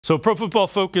So Pro Football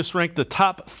Focus ranked the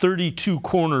top 32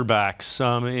 cornerbacks,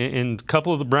 and a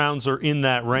couple of the Browns are in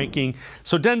that ranking.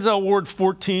 So Denzel Ward,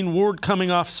 14. Ward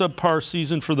coming off subpar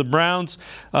season for the Browns.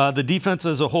 The defense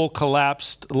as a whole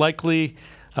collapsed, likely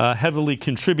heavily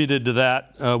contributed to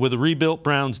that with a rebuilt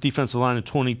Browns defensive line in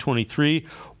 2023.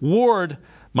 Ward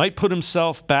might put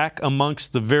himself back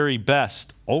amongst the very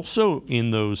best. Also in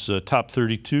those top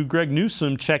 32, Greg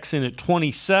Newsome checks in at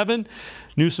 27.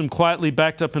 Newsome quietly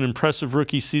backed up an impressive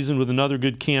rookie season with another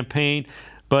good campaign,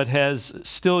 but has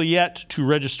still yet to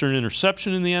register an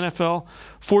interception in the NFL.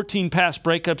 14 pass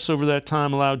breakups over that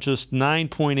time, allowed just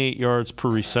 9.8 yards per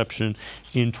reception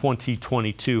in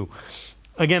 2022.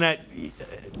 Again,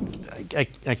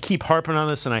 I keep harping on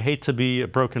this, and I hate to be a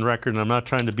broken record, and I'm not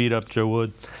trying to beat up Joe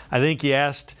Wood. I think you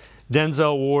asked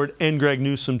Denzel Ward and Greg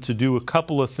Newsome to do a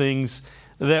couple of things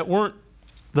that weren't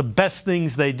the best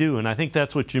things they do, and I think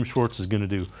that's what Jim Schwartz is going to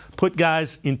do. Put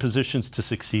guys in positions to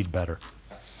succeed better.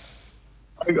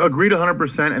 I agreed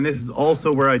 100%, and this is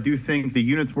also where I do think the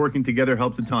units working together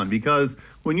helps a ton, because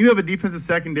when you have a defensive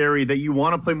secondary that you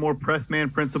want to play more press man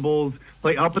principles,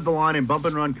 play up at the line and bump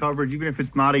and run coverage, even if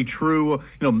it's not a true,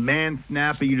 man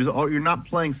snap, but you're not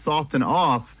playing soft and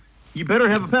off, you better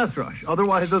have a pass rush.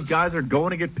 Otherwise, those guys are going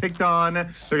to get picked on.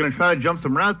 They're going to try to jump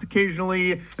some routes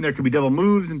occasionally, and there could be double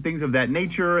moves and things of that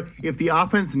nature. If the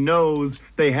offense knows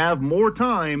they have more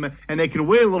time and they can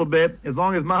wait a little bit, as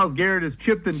long as Myles Garrett is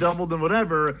chipped and doubled and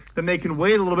whatever, then they can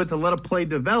wait a little bit to let a play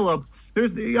develop. I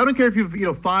don't care if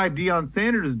you've 5 Deion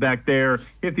Sanders back there.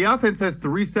 If the offense has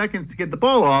 3 seconds to get the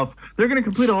ball off, they're going to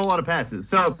complete a whole lot of passes.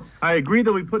 So I agree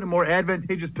that we put in a more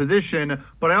advantageous position,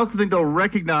 but I also think they'll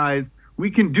recognize we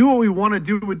can do what we want to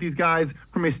do with these guys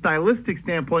from a stylistic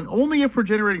standpoint only if we're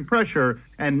generating pressure,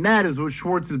 and that is what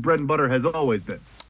Schwartz's bread and butter has always been.